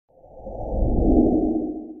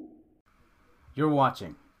You're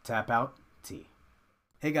watching Tap Out T.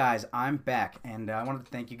 Hey guys, I'm back, and I wanted to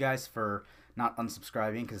thank you guys for not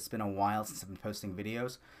unsubscribing because it's been a while since I've been posting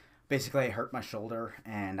videos. Basically, I hurt my shoulder,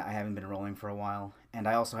 and I haven't been rolling for a while, and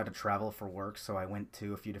I also had to travel for work, so I went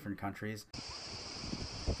to a few different countries.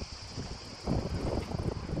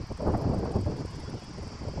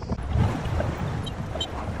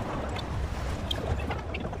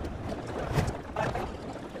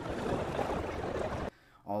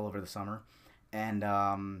 All over the summer. And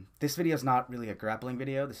this video is not really a grappling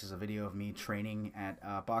video. This is a video of me training at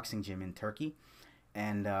a boxing gym in Turkey.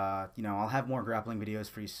 And, you know, I'll have more grappling videos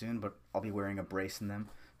for you soon, but I'll be wearing a brace in them.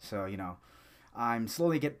 So, you know, I'm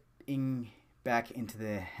slowly getting back into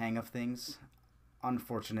the hang of things.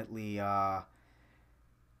 Unfortunately, I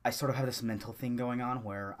sort of have this mental thing going on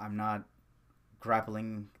where I'm not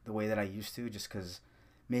grappling the way that I used to, just because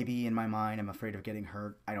maybe in my mind I'm afraid of getting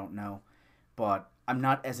hurt. I don't know. But I'm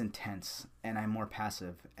not as intense, and I'm more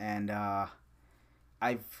passive, and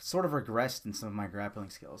I've sort of regressed in some of my grappling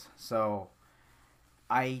skills. So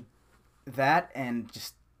that and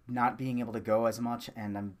just not being able to go as much,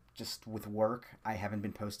 and I'm just with work, I haven't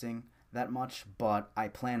been posting that much, but I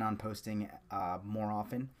plan on posting more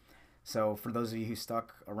often. So for those of you who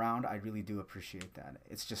stuck around, I really do appreciate that.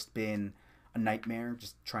 It's just been a nightmare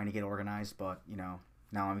just trying to get organized, but you know,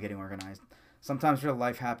 now I'm getting organized. Sometimes real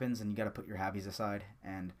life happens and you got to put your hobbies aside,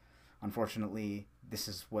 and unfortunately this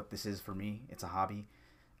is what this is for me. It's a hobby,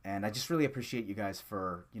 and I just really appreciate you guys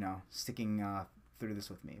for, you know, sticking through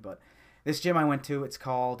this with me. But this gym I went to, it's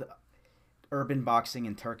called Urban Boxing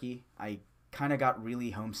in Turkey. I kind of got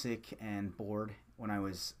really homesick and bored when I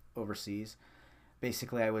was overseas.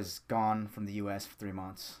 Basically, I was gone from the US for 3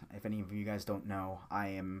 months. If any of you guys don't know, I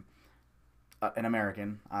am an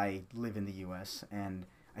American. I live in the US, and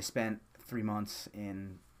I spent 3 months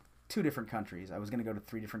in 2 different countries. I was going to go to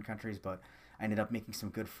 3 different countries, but I ended up making some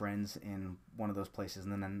good friends in one of those places,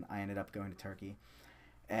 and then I ended up going to Turkey.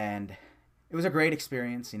 And it was a great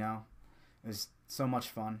experience, you know. It was so much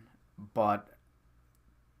fun, but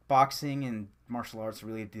boxing and martial arts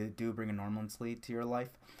really do bring a normalcy to your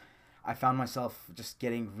life. I found myself just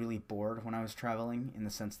getting really bored when I was traveling, in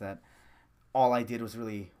the sense that all I did was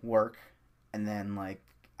really work, and then like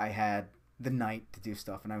I had the night to do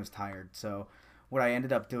stuff, and I was tired. So what I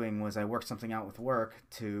ended up doing was I worked something out with work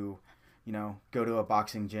to, you know, go to a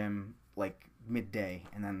boxing gym like midday,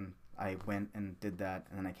 and then I went and did that,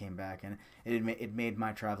 and then I came back, and it made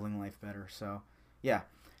my traveling life better. So yeah,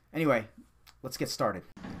 anyway, let's get started.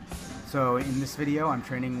 So in this video I'm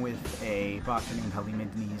training with a boxer named Halime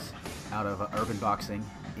Deniz out of Urban Boxing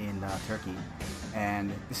in Turkey,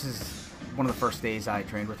 and this is one of the first days I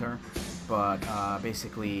trained with her. But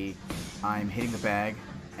basically I'm hitting the bag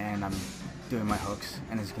and I'm doing my hooks,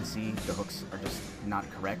 and as you can see, the hooks are just not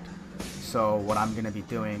correct. So what I'm going to be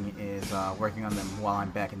doing is working on them while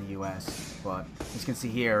I'm back in the US. But as you can see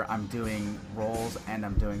here, I'm doing rolls and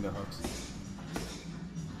I'm doing the hooks.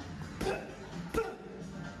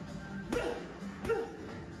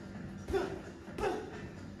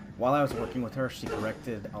 While I was working with her, she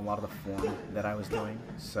corrected a lot of the form that I was doing.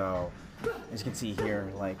 So as you can see here,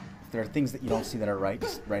 like, if there are things that you don't see that are right,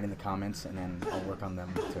 just write in the comments, and then I'll work on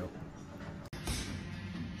them too.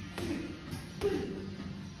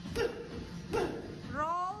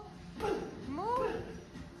 Roll, move.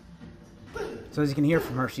 So as you can hear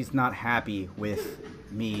from her, she's not happy with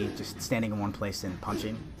me just standing in one place and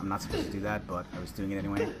punching. I'm not supposed to do that, but I was doing it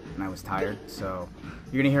anyway, and I was tired. So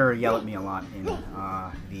you're gonna hear her yell at me a lot in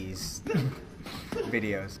these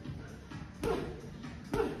videos.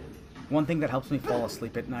 One thing that helps me fall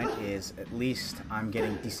asleep at night is at least I'm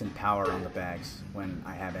getting decent power on the bags when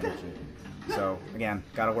I have energy. So again,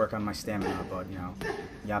 gotta work on my stamina, but you know,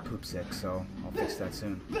 yeah, poop sick, so I'll fix that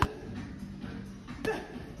soon.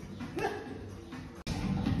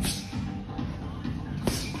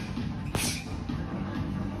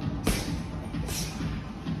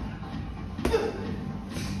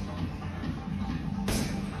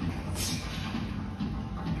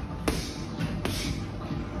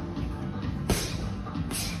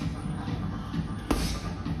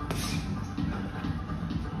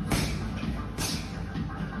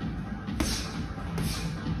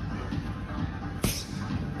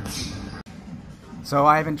 So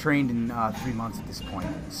I haven't trained in 3 months at this point.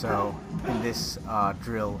 So in this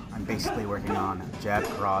drill, I'm basically working on jab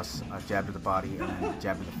cross, jab to the body, and then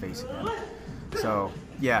jab to the face again. So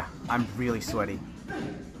yeah, I'm really sweaty.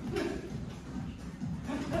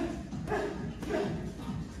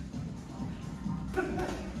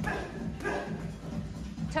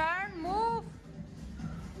 Turn, move.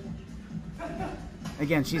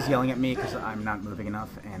 Again, she's yelling at me because I'm not moving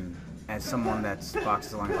enough, and as someone that's boxed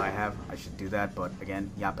as long as I have, I should do that, but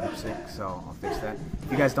again, yeah, poop sick, so I'll fix that.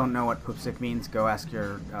 If you guys don't know what poop sick means, go ask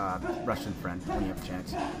your Russian friend when you have a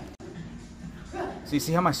chance. So you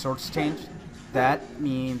see how my shorts changed? That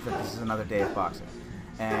means that this is another day of boxing.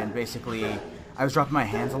 And basically, I was dropping my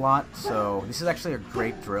hands a lot, so this is actually a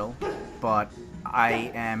great drill, but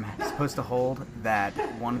I am supposed to hold that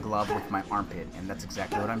one glove with my armpit, and that's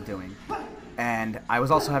exactly what I'm doing. And I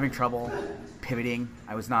was also having trouble pivoting.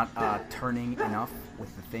 I was not turning enough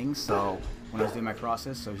with the thing, so when I was doing my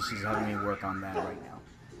crosses, so she's having me work on that right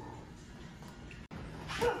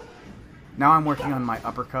now. Now I'm working on my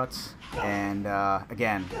uppercuts, and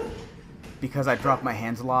again, because I drop my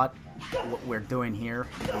hands a lot, what we're doing here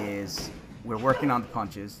is we're working on the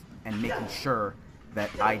punches and making sure that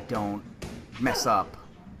I don't mess up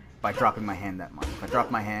by dropping my hand that much. If I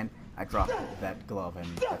drop my hand, I drop that glove, and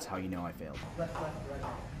that's how you know I failed.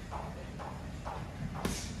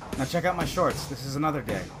 Now check out my shorts. This is another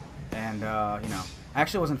day, and you know, I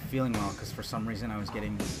actually wasn't feeling well because for some reason I was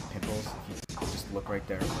getting pimples. If you just look right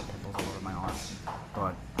there, there are pimples all over my arm.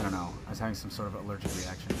 But I don't know, I was having some sort of allergic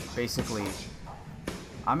reaction. Basically,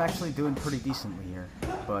 I'm actually doing pretty decently here,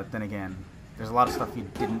 but then again, there's a lot of stuff you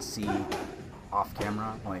didn't see off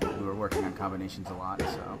camera. Like we were working on combinations a lot,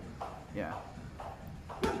 so yeah.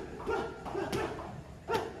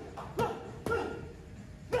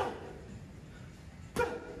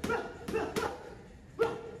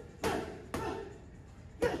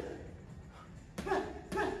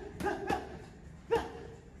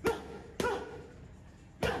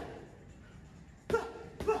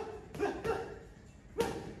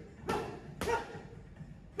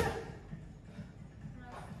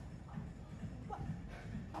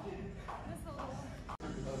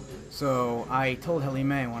 So I told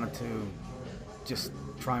Halime I wanted to just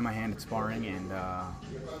try my hand at sparring and,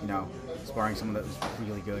 you know, sparring someone that was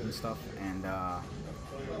really good and stuff, and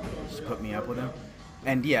just put me up with him.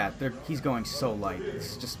 And yeah, he's going so light.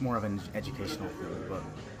 It's just more of an educational thing, but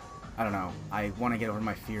I don't know. I want to get over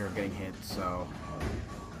my fear of getting hit, so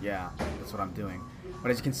yeah, that's what I'm doing. But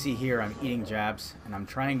as you can see here, I'm eating jabs, and I'm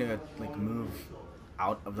trying to like move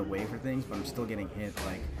out of the way for things, but I'm still getting hit.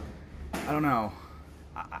 Like, I don't know.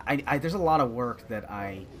 There's a lot of work that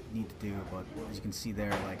I need to do, but as you can see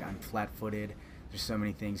there, like, I'm flat-footed. There's so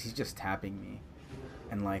many things. He's just tapping me,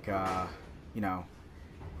 and like, you know,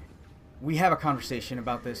 we have a conversation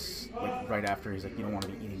about this like right after. He's like, you don't want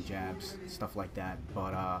to be eating jabs, stuff like that.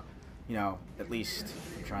 But you know, at least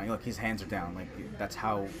I'm trying. Look, his hands are down. Like, that's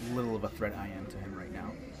how little of a threat I am to him right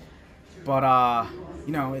now. But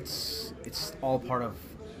you know, it's all part of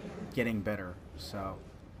getting better. So,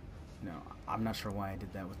 you know, I'm not sure why I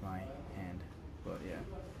did that with my hand, but yeah.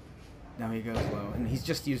 Now he goes low, and he's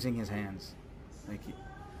just using his hands. Like, you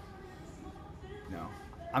know,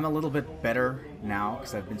 I'm a little bit better now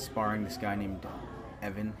because I've been sparring this guy named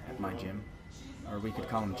Evan at my gym, or we could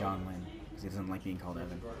call him John Lynn because he doesn't like being called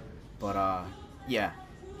Evan. But yeah,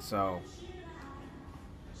 so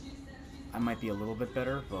I might be a little bit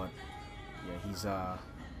better, but yeah,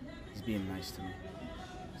 he's being nice to me.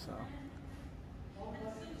 So.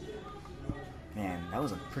 Man, that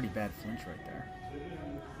was a pretty bad flinch right there.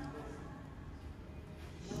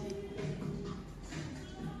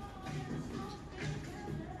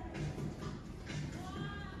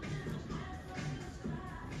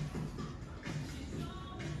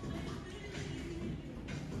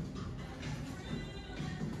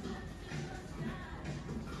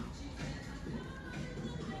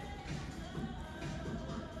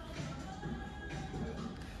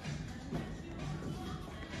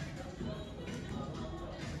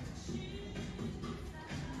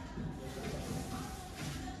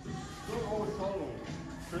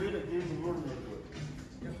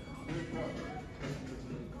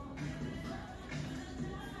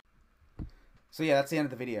 So yeah, that's the end of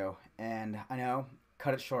the video, and I know,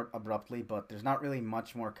 cut it short abruptly, but there's not really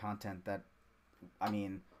much more content that, I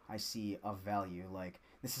mean, I see of value. Like,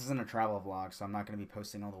 this isn't a travel vlog, so I'm not going to be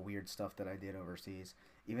posting all the weird stuff that I did overseas,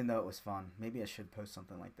 even though it was fun. Maybe I should post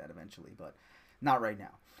something like that eventually, but not right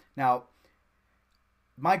now. Now,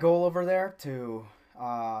 my goal over there to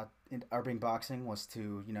in urban boxing was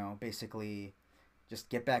to, you know, basically just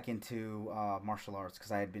get back into martial arts,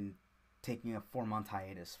 because I had been taking a 4-month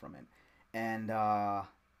hiatus from it. And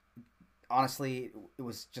honestly, it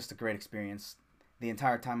was just a great experience. The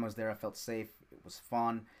entire time I was there, I felt safe. It was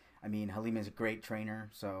fun. I mean, Halime is a great trainer,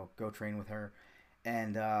 so go train with her.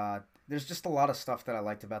 And there's just a lot of stuff that I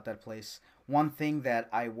liked about that place. One thing that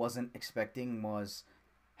I wasn't expecting was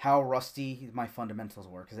how rusty my fundamentals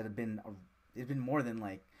were, because it'd been more than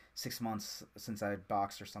like 6 months since I had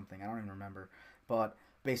boxed or something. I don't even remember. But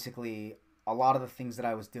basically a lot of the things that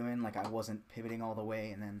I was doing, like I wasn't pivoting all the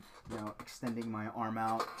way and then, extending my arm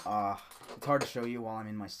out. It's hard to show you while I'm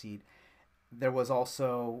in my seat. There was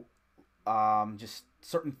also just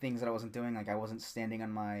certain things that I wasn't doing, like I wasn't standing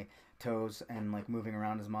on my toes and like moving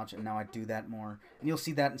around as much, and now I do that more. And you'll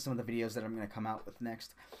see that in some of the videos that I'm going to come out with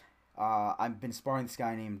next. I've been sparring this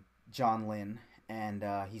guy named John Lynn, and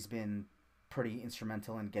he's been pretty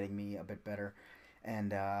instrumental in getting me a bit better.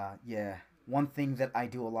 And yeah, one thing that I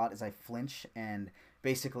do a lot is I flinch, and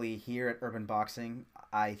basically here at Urban Boxing,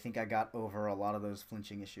 I think I got over a lot of those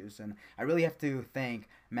flinching issues. And I really have to thank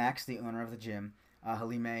Max, the owner of the gym,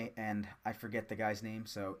 Halime, and I forget the guy's name,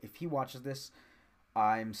 so if he watches this,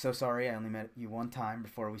 I'm so sorry. I only met you one time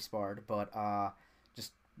before we sparred, but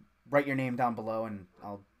just write your name down below, and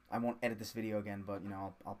I won't edit this video again, but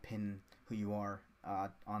I'll pin who you are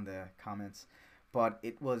on the comments. But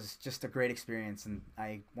it was just a great experience, and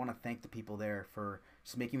I want to thank the people there for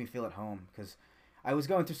just making me feel at home, because I was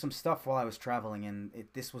going through some stuff while I was traveling, and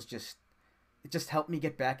it just helped me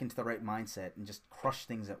get back into the right mindset and just crush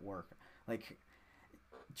things at work. Like,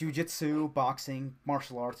 jiu-jitsu, boxing,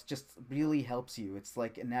 martial arts just really helps you. It's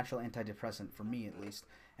like a natural antidepressant, for me at least,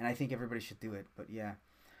 and I think everybody should do it. But yeah.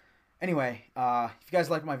 Anyway, if you guys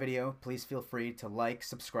liked my video, please feel free to like,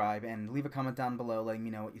 subscribe, and leave a comment down below letting me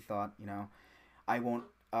know what you thought. I won't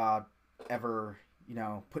ever,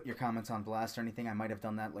 put your comments on blast or anything. I might have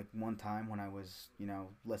done that like one time when I was,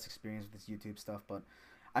 less experienced with this YouTube stuff, but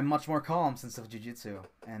I'm much more calm since of jiu-jitsu,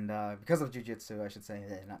 and because of jiu-jitsu, I should say,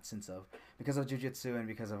 not since of, because of jiu-jitsu and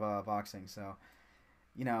because of boxing. So,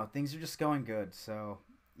 things are just going good. So,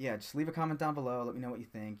 yeah, just leave a comment down below. Let me know what you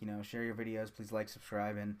think. Share your videos. Please like,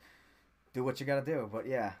 subscribe, and do what you gotta do. But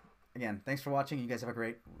yeah, again, thanks for watching. You guys have a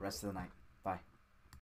great rest of the night.